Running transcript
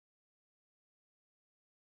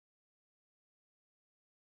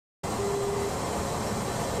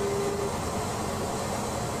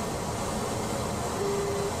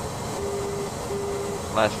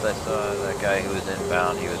Last I saw, that guy who was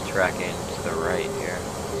inbound, he was tracking to the right here.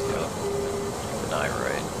 So, deny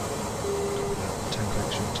right. Tank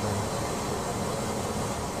action time.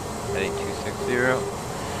 Heading 260.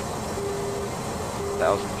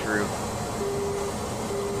 1,000 true.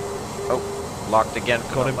 Oh, locked again.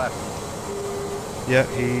 Got him. Left. Yeah,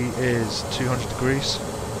 he is 200 degrees.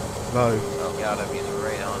 Low. Oh, got him. He's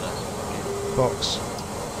right on us. Box.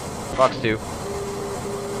 Fox 2.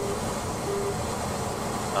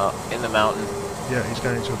 In the mountain. Yeah, he's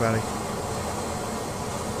going into a valley.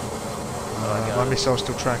 My missile's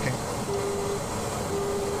still tracking.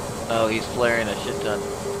 Oh, he's flaring a shit ton.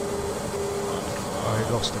 Oh, he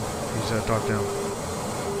lost him. He's dived down.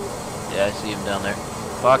 Yeah, I see him down there.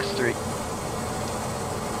 Fox 3.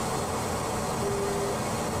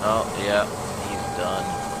 Oh, yeah. He's done.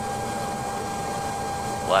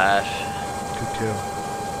 Flash. Good kill.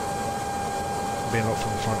 Being locked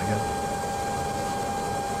from the front again.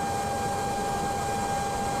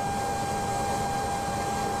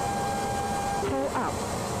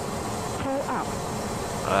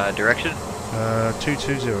 Direction?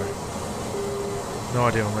 220. No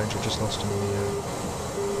idea on range, I just lost him in the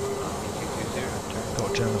 220.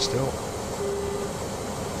 got a jammer still.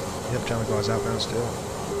 Yep, jammer guy's outbound still.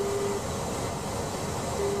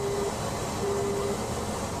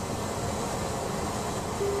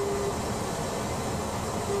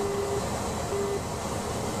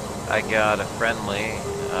 I got a friendly,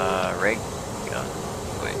 ray gun.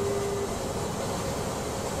 Wait.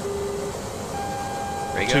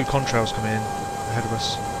 Ray gun? 2 contrails coming in ahead of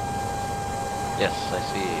us. Yes, I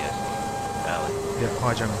see. Alley. Yeah,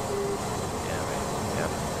 hi jammer. Yeah, right.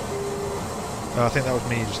 Yeah. I think that was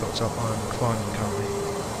me just locked up. I'm climbing currently.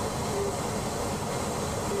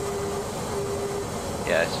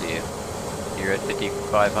 Yeah, I see you. You're at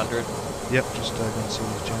 5,500? Yep, just going to see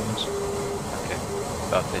these jammers. Okay.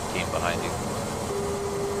 About 15 behind you.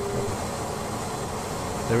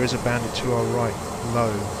 There is a bandit to our right, low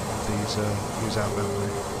of these, who's outbound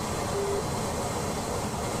there.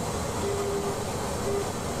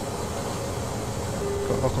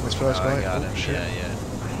 Got a lock on this first guy. I got him. Shit. Yeah.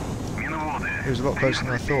 He was a lot closer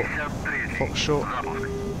than I thought. Fox short.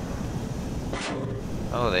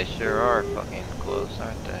 Oh, they sure are fucking close,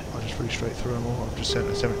 aren't they? I just flew straight through them all. I've just sent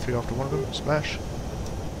a 73 after one of them. Splash.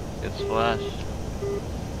 Good splash.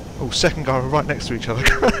 Oh, second guy, we're right next to each other.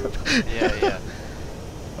 Yeah.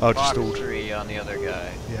 I just Fox stalled. 3 on the other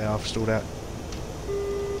guy. Yeah, I've stalled out.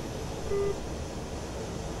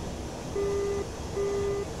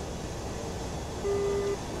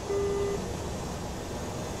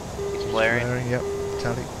 He's flaring. Yep.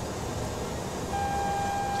 Tally.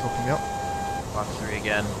 He's locking me up. Fox 3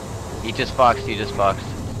 again. He just foxed. He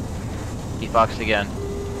foxed again.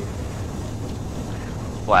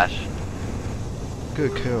 Splash.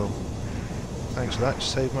 Good kill. Thanks for that.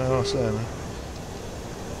 Just saved my arse there, man.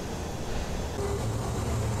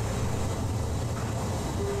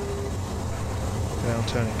 Down,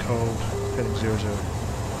 turning cold, heading 0-0.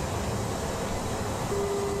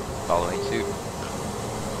 Following suit.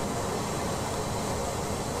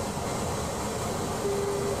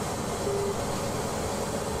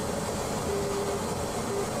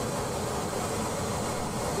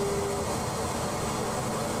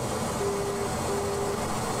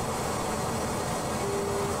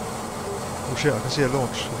 Oh shit, I can see a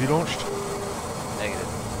launch. Have you launched? Negative.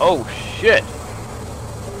 Oh shit!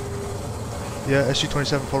 Yeah,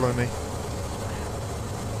 SU27 following me.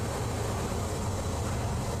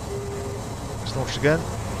 It's launched again.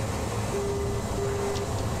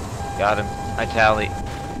 Got him. I tally.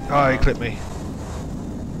 Oh, he clipped me.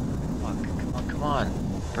 Fuck, come on.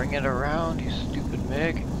 Bring it around, you stupid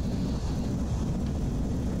MiG.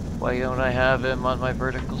 Why don't I have him on my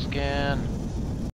vertical scan?